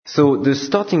So the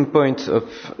starting point of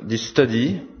this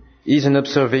study is an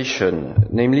observation,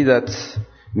 namely that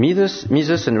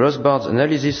Mises and Rothbard's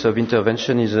analysis of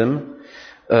interventionism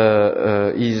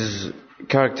is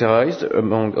characterized,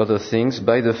 among other things,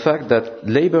 by the fact that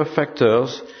labor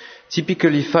factors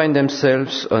typically find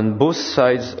themselves on both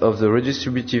sides of the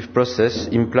redistributive process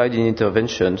implied in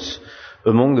interventions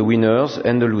among the winners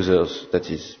and the losers, that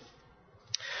is.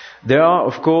 There are,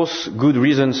 of course, good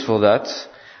reasons for that,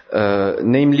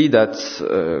 namely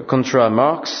that, contra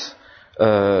Marx,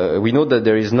 we know that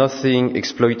there is nothing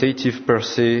exploitative per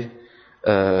se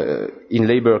in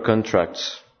labor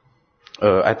contracts.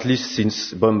 At least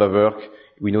since Bomberwerk,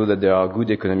 we know that there are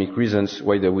good economic reasons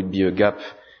why there would be a gap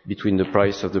between the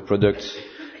price of the product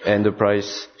and the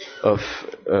price of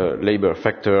labor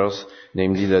factors,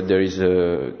 namely that there is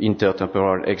an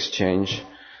intertemporal exchange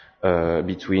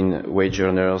between wage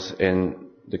earners and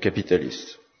the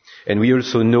capitalists. And we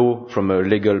also know from a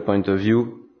legal point of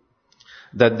view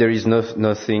that there is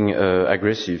nothing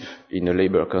aggressive in a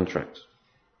labor contract.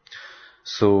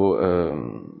 So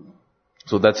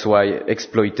that's why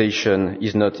exploitation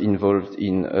is not involved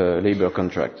in a labor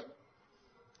contract.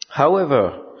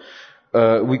 However,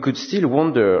 we could still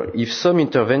wonder if some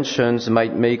interventions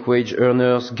might make wage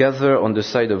earners gather on the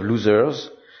side of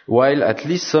losers, while at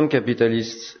least some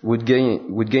capitalists would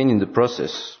gain in the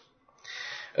process.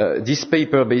 This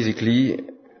paper basically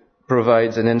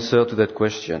provides an answer to that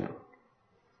question.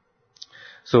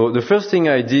 So the first thing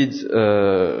I did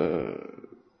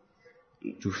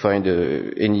to find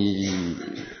any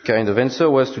kind of answer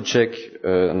was to check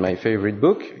my favorite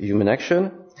book, Human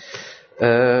Action,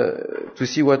 to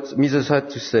see what Mises had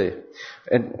to say.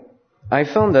 And I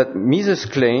found that Mises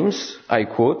claims, I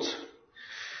quote,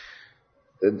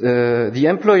 the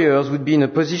employers would be in a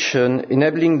position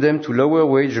enabling them to lower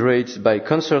wage rates by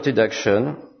concerted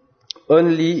action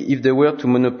only if they were to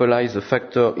monopolize a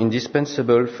factor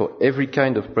indispensable for every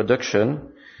kind of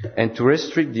production and to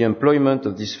restrict the employment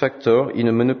of this factor in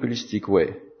a monopolistic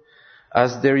way.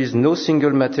 As there is no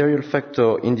single material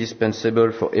factor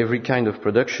indispensable for every kind of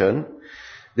production,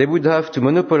 they would have to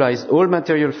monopolize all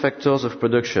material factors of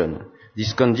production.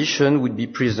 This condition would be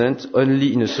present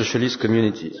only in a socialist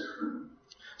community.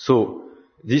 So,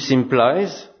 this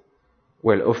implies,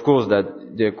 well, of course,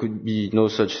 that there could be no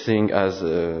such thing as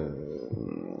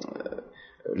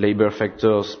labor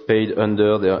factors paid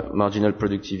under their marginal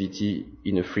productivity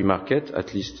in a free market,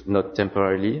 at least not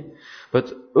temporarily,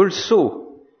 but also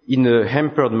in a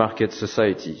hampered market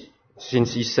society,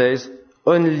 since he says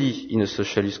only in a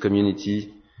socialist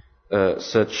community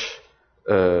such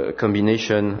a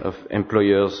combination of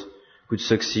employers could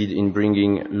succeed in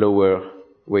bringing lower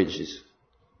wages.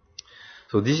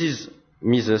 So this is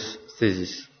Mises'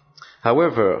 thesis.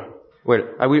 However, well,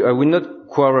 I will not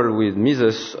quarrel with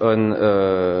Mises on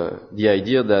the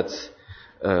idea that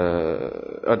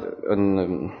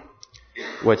on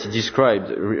what he describes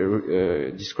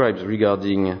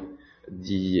regarding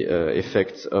the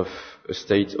effects of a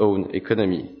state-owned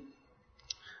economy.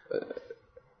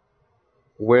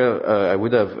 Where I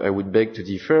would beg to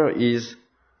differ is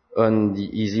on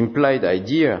his implied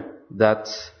idea that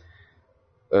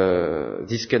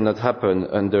this cannot happen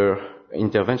under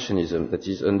interventionism, that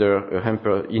is, under a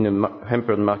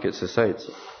hampered market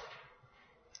society.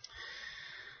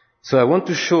 So I want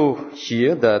to show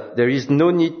here that there is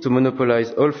no need to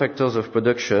monopolize all factors of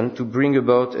production to bring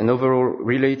about an overall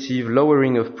relative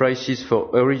lowering of prices for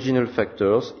original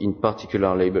factors, in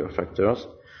particular labor factors,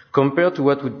 compared to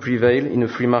what would prevail in a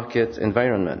free market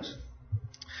environment.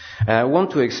 And I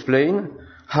want to explain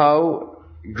how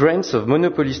grants of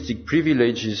monopolistic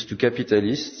privileges to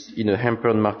capitalists in a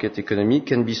hampered market economy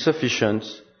can be sufficient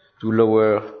to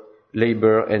lower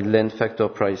labor and land factor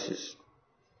prices.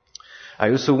 I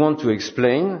also want to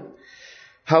explain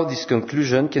how this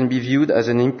conclusion can be viewed as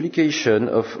an implication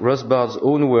of Rothbard's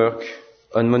own work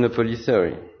on monopoly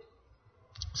theory.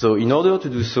 So in order to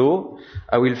do so,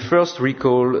 I will first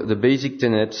recall the basic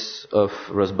tenets of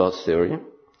Rothbard's theory,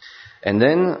 and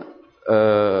then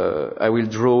I will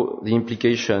draw the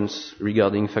implications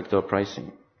regarding factor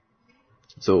pricing.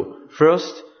 So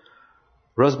first,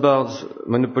 Rothbard's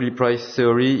monopoly price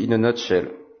theory in a nutshell.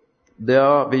 There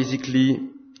are basically,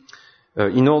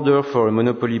 in order for a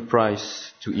monopoly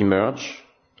price to emerge,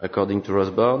 according to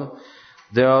Rothbard,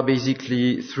 there are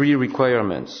basically three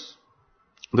requirements.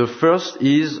 The first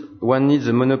is one needs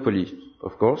a monopoly,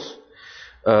 of course.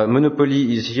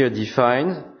 Monopoly is here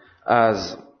defined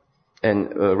as,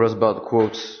 and Rothbard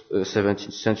quotes a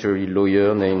 17th century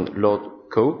lawyer named Lord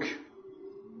Coke.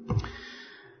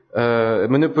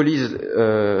 Monopoly is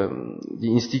the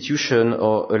institution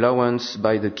or allowance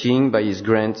by the king, by his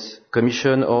grant,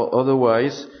 commission or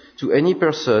otherwise, to any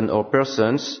person or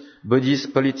persons, bodies,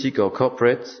 politic or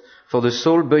corporate, for the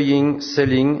sole buying,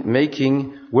 selling,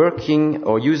 making, working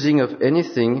or using of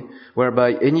anything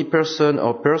whereby any person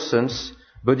or persons,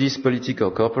 bodies, politic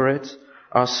or corporate,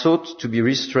 are sought to be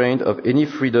restrained of any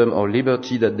freedom or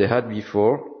liberty that they had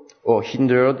before, or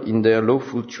hindered in their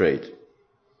lawful trade.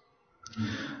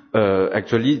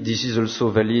 Actually, this is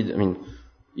also valid,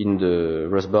 in the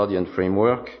Rothbardian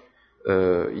framework.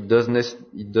 It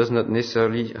does not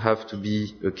necessarily have to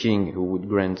be a king who would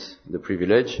grant the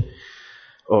privilege,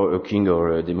 or a king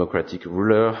or a democratic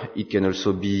ruler. It can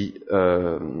also be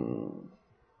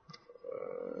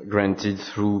granted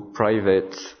through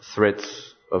private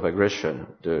threats of aggression.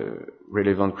 The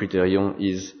relevant criterion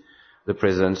is the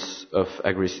presence of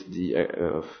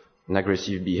an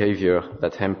aggressive behavior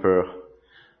that hamper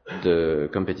the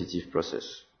competitive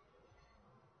process.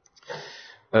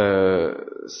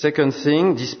 Second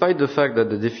thing, despite the fact that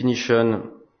the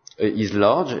definition is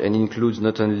large and includes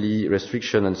not only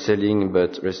restriction on selling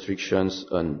but restrictions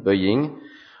on buying,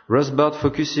 Rothbard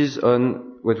focuses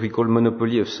on what we call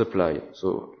monopoly of supply,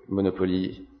 so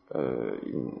monopoly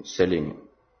in selling.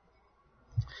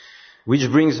 Which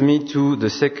brings me to the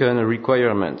second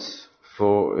requirement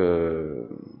for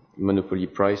monopoly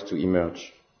price to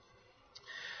emerge.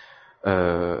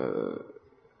 The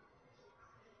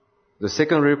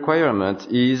second requirement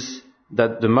is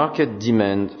that the market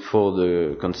demand for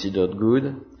the considered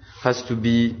good has to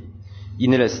be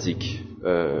inelastic,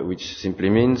 which simply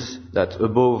means that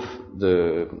above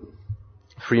the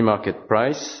free market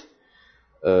price,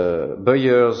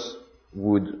 buyers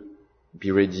would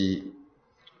be ready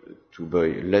to buy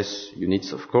less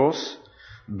units, of course,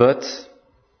 but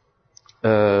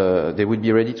they would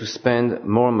be ready to spend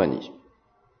more money.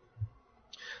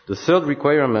 The third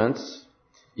requirement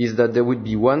is that there would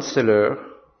be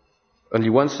only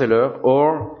one seller,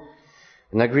 or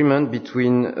an agreement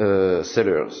between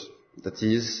sellers. That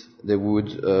is, they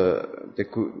would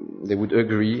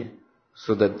agree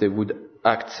so that they would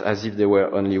act as if there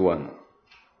were only one.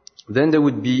 Then they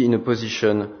would be in a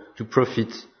position to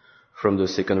profit from the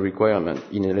second requirement,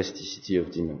 inelasticity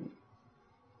of demand.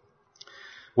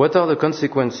 What are the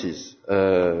consequences?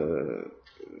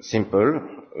 Simple.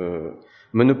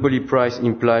 Monopoly price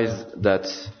implies that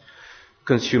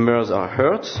consumers are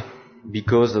hurt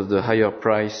because of the higher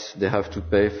price they have to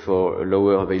pay for a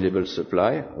lower available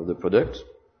supply of the product,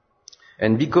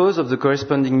 and because of the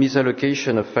corresponding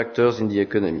misallocation of factors in the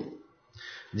economy.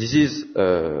 This is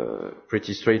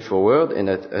pretty straightforward, and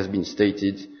that has been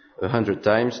stated 100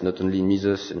 times, not only in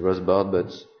Mises and Rothbard,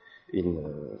 but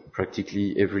in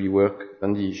practically every work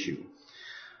on the issue.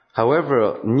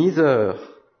 However, neither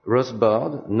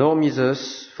Rothbard nor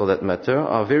Mises, for that matter,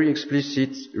 are very explicit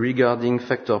regarding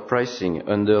factor pricing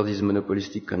under these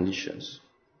monopolistic conditions.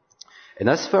 And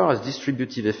as far as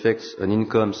distributive effects on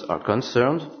incomes are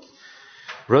concerned,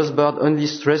 Rothbard only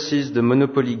stresses the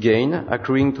monopoly gain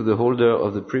accruing to the holder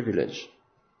of the privilege.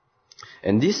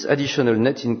 And this additional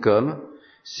net income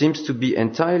seems to be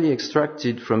entirely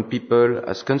extracted from people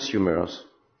as consumers.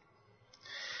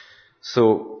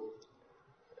 So,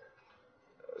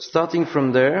 starting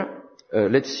from there,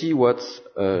 let's see what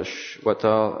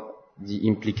are the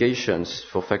implications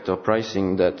for factor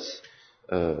pricing that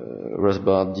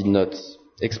Rothbard did not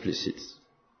explicit.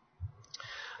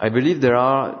 I believe there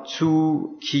are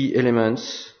two key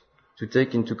elements to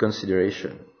take into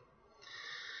consideration.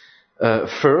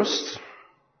 First,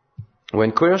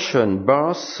 when coercion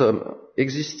bars some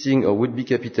existing or would-be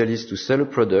capitalists to sell a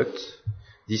product,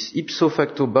 this ipso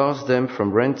facto bars them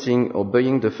from renting or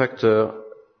buying the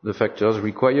factors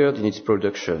required in its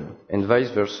production, and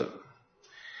vice versa.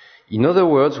 In other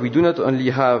words, we do not only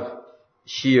have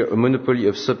here a monopoly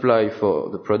of supply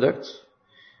for the product,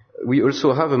 we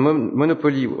also have a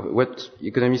monopoly, what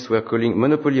economists were calling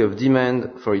monopoly of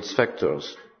demand for its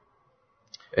factors.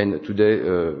 And today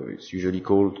it's usually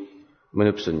called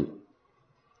monopsony.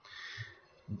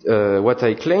 What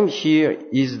I claim here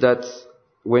is that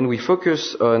when we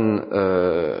focus on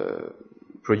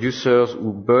producers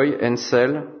who buy and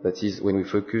sell, that is, when we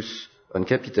focus on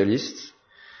capitalists,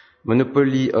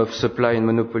 monopoly of supply and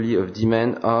monopoly of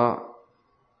demand are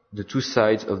the two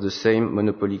sides of the same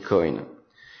monopoly coin.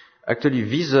 Actually,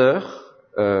 Wieser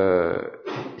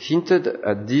hinted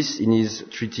at this in his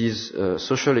treatise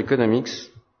Social Economics,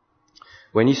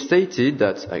 when he stated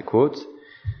that, I quote,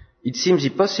 "It seems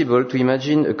impossible to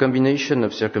imagine a combination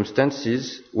of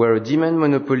circumstances where a demand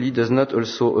monopoly does not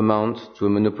also amount to a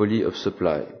monopoly of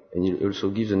supply." And he also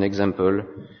gives an example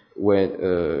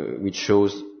which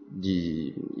shows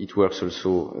it works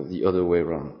also the other way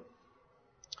around.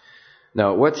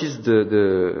 Now, what is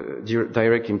the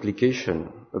direct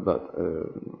implication about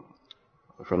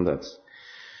from that?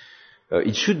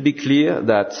 It should be clear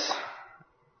that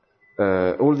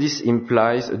all this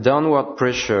implies a downward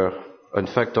pressure on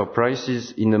factor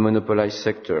prices in the monopolized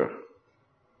sector.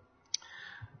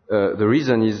 The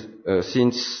reason is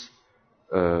since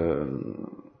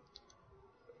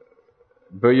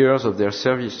buyers of their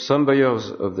service, some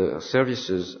buyers of the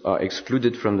services are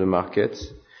excluded from the market,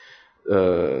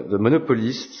 the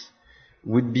monopolists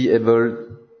would be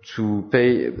able to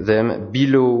pay them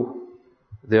below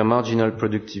their marginal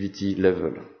productivity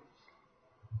level.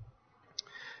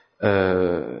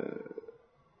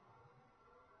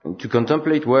 To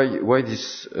contemplate why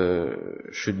this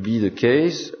should be the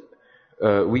case,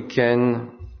 we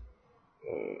can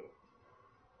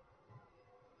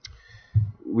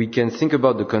think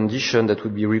about the condition that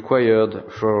would be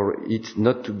required for it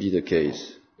not to be the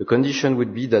case. The condition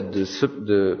would be that the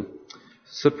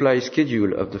supply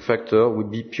schedule of the factor would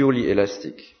be purely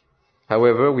elastic.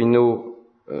 However, we know,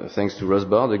 thanks to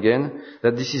Rothbard again,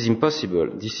 that this is impossible.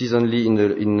 This is only in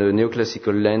the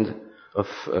neoclassical land of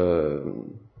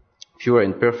pure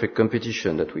and perfect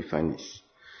competition that we find this.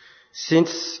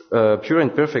 Since pure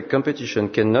and perfect competition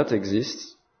cannot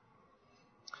exist,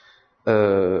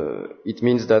 it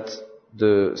means that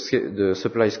the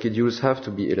supply schedules have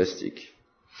to be elastic.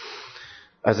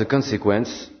 As a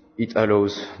consequence, it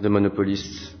allows the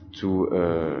monopolists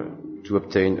to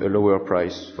obtain a lower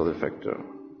price for the factor.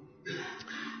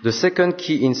 The second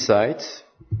key insight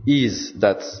is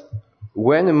that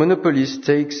when a monopolist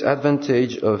takes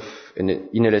advantage of an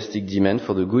inelastic demand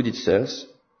for the good itself,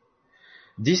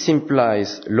 this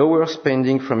implies lower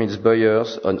spending from its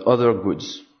buyers on other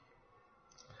goods.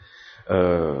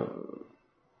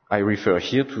 I refer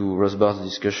here to Rothbard's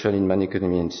discussion in Man,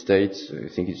 Economy and State, I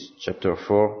think it's chapter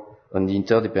 4, on the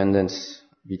interdependence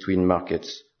between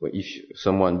markets, where if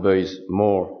someone buys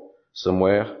more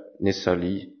somewhere,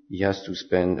 necessarily he has to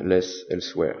spend less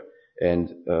elsewhere. And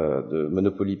the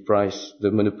monopoly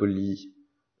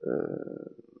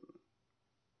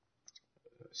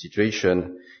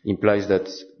situation implies that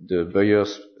the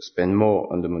buyers spend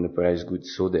more on the monopolized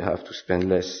goods, so they have to spend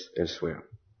less elsewhere.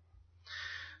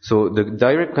 So the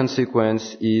direct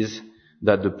consequence is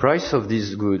that the price of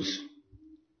these goods,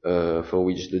 for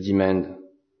which the demand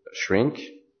shrink,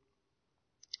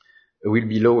 will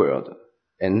be lowered.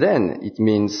 And then it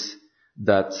means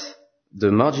that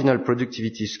the marginal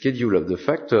productivity schedule of the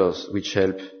factors which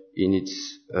help in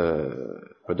its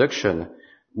production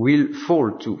will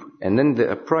fall too. And then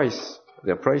their prices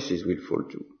will fall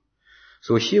too.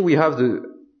 So here we have the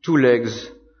two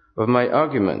legs of my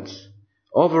argument.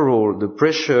 Overall, the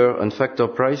pressure on factor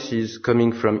prices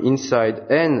coming from inside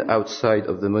and outside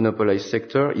of the monopolized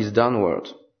sector is downward.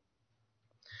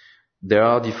 There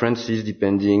are differences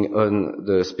depending on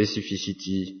the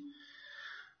specificity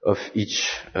of each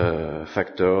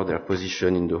factor, their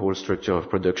position in the whole structure of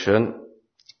production.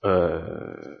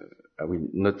 I will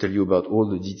not tell you about all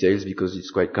the details because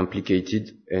it's quite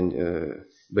complicated,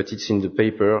 but it's in the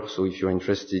paper, so if you're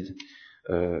interested,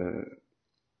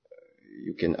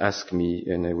 you can ask me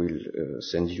and I will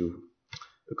send you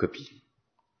a copy.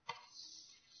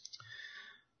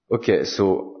 Okay,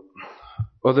 so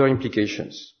other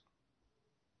implications.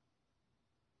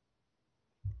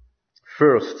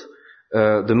 First,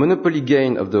 the monopoly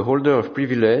gain of the holder of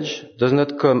privilege does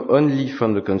not come only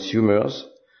from the consumers,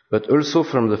 but also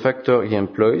from the factor he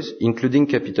employs, including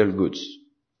capital goods.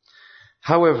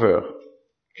 However,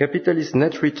 capitalist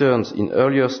net returns in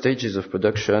earlier stages of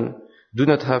production do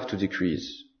not have to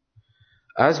decrease.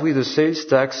 As with the sales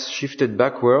tax shifted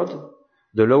backward,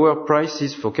 the lower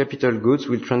prices for capital goods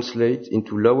will translate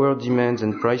into lower demands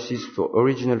and prices for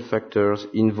original factors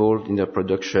involved in their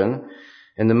production,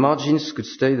 and the margins could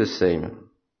stay the same.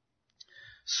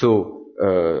 So,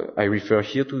 I refer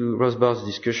here to Rothbard's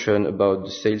discussion about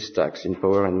the sales tax in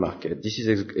power and market. This is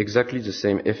exactly the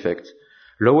same effect.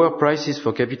 Lower prices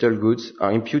for capital goods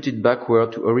are imputed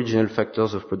backward to original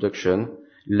factors of production,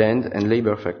 land and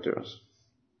labor factors.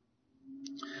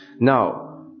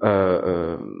 Now,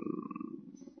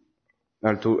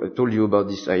 I told you about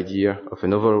this idea of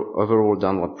an overall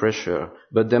downward pressure,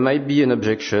 but there might be an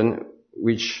objection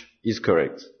which is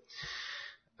correct.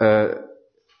 It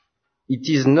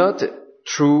is not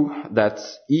true that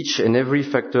each and every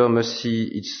factor must see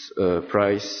its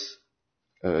price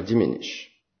diminish.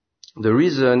 The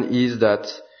reason is that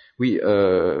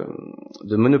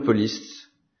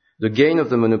the gain of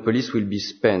the monopolist will be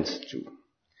spent too.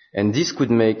 And this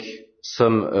could make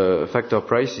some factor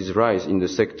prices rise in the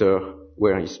sector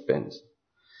where he spends.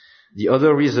 The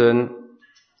other reason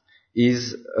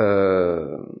is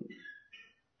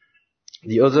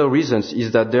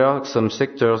that there are some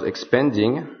sectors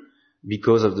expanding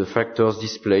because of the factors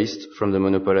displaced from the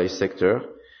monopolized sector,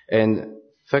 and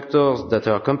factors that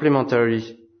are complementary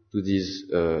to these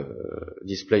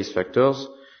displaced factors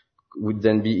would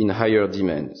then be in higher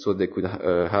demand, so they could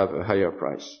have a higher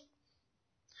price.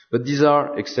 But these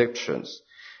are exceptions.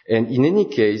 And in any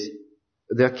case,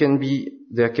 there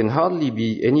can hardly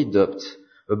be any doubt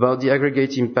about the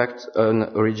aggregate impact on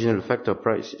original factor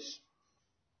prices.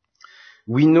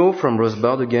 We know from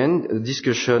Rothbard again,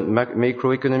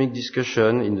 macroeconomic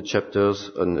discussion in the chapters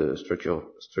on the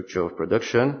structure of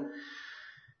production.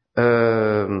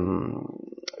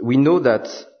 We know that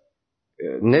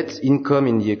net income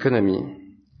in the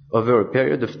economy over a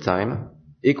period of time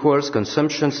equals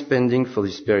consumption spending for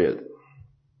this period.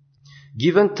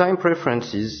 Given time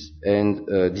preferences and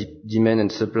demand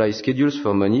and supply schedules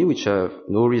for money, which have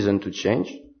no reason to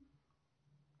change,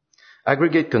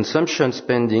 aggregate consumption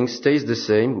spending stays the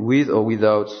same with or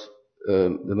without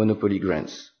the monopoly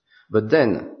grants. But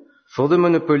then, for the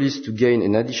monopolist to gain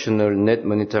an additional net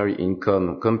monetary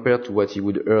income compared to what he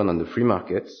would earn on the free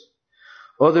markets,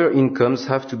 other incomes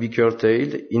have to be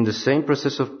curtailed in the same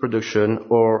process of production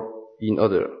or in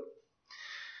other.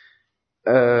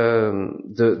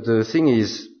 The thing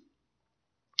is,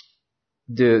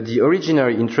 the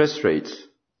originary interest rate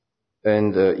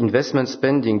and investment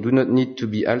spending do not need to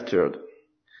be altered.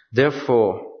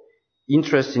 Therefore,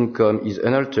 interest income is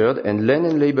unaltered and land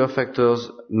and labor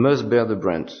factors must bear the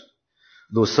brunt.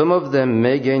 Though some of them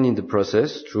may gain in the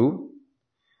process, true,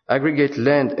 aggregate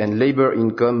land and labor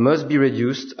income must be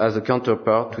reduced as a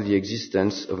counterpart to the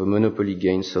existence of a monopoly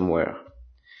gain somewhere.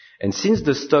 And since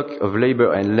the stock of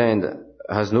labor and land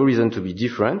has no reason to be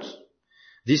different,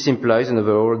 this implies an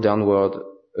overall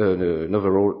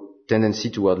tendency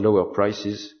toward lower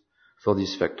prices for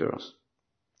these factors.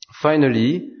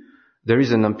 Finally, there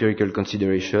is an empirical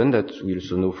consideration that we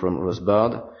also know from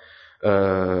Rothbard,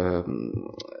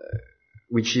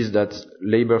 which is that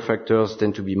labor factors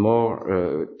tend to be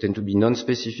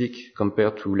non-specific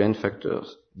compared to land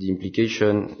factors. The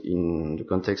implication in the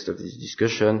context of this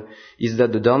discussion is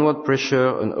that the downward pressure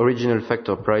on original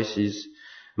factor prices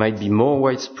might be more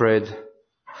widespread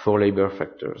for labor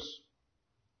factors.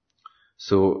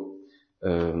 So,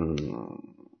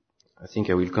 I think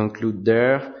I will conclude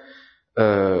there.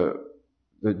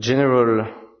 The general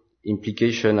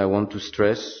implication I want to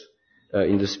stress,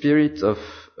 in the spirit of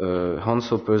Hans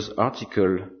Hoppe's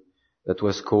article that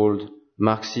was called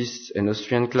Marxist and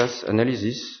Austrian Class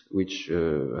Analysis, which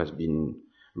has been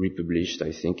republished,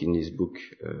 I think, in his book,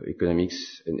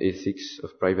 Economics and Ethics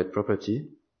of Private Property.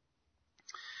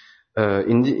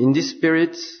 In this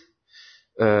spirit,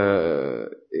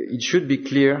 it should be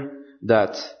clear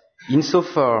that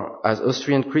insofar as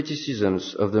Austrian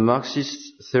criticisms of the Marxist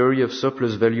theory of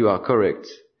surplus value are correct,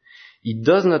 it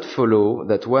does not follow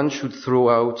that one should throw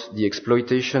out the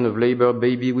exploitation of labor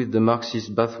baby with the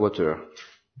Marxist bathwater.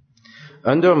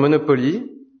 Under monopoly,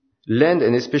 land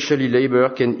and especially labor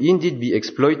can indeed be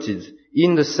exploited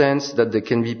in the sense that they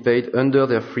can be paid under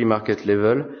their free market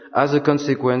level as a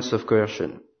consequence of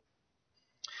coercion.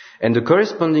 And the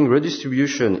corresponding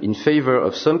redistribution in favor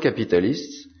of some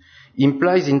capitalists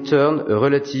implies in turn a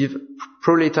relative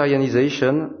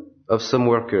proletarianization of some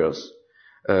workers.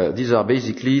 These are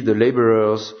basically the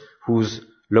laborers whose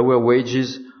lower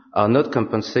wages are not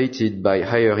compensated by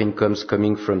higher incomes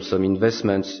coming from some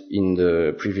investments in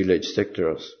the privileged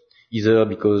sectors, either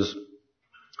because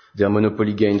their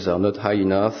monopoly gains are not high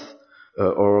enough,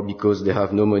 or because they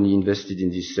have no money invested in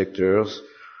these sectors,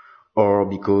 or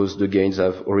because the gains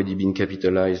have already been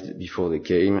capitalized before they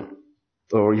came,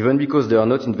 or even because they are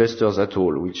not investors at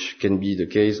all, which can be the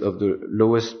case of the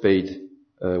lowest paid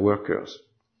workers.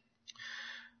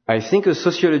 I think a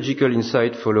sociological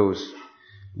insight follows.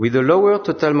 With a lower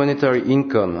total monetary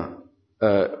income,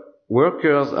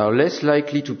 workers are less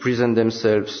likely to present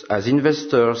themselves as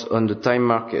investors on the time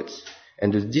markets,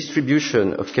 and the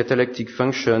distribution of catalytic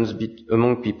functions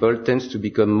among people tends to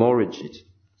become more rigid.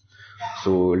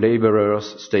 So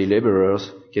laborers stay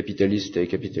laborers, capitalists stay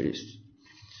capitalists.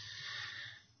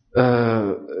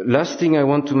 Last thing I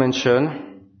want to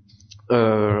mention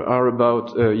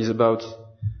is about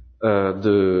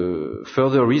the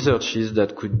further researches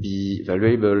that could be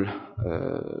valuable,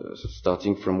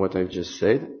 starting from what I've just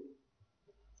said.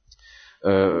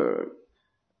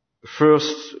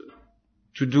 First,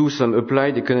 to do some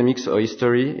applied economics or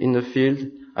history in the field,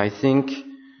 I think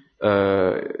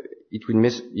it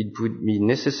would be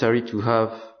necessary to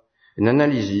have an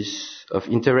analysis of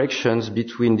interactions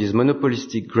between these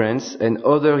monopolistic grants and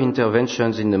other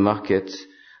interventions in the market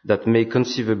that may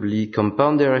conceivably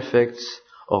compound their effects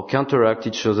or counteract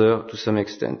each other to some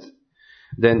extent.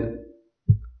 Then,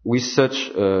 with such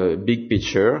a big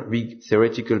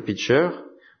theoretical picture,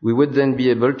 we would then be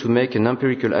able to make an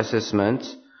empirical assessment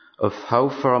of how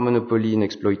far monopoly and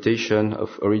exploitation of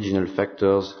original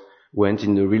factors went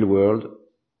in the real world,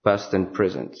 past and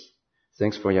present.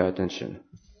 Thanks for your attention.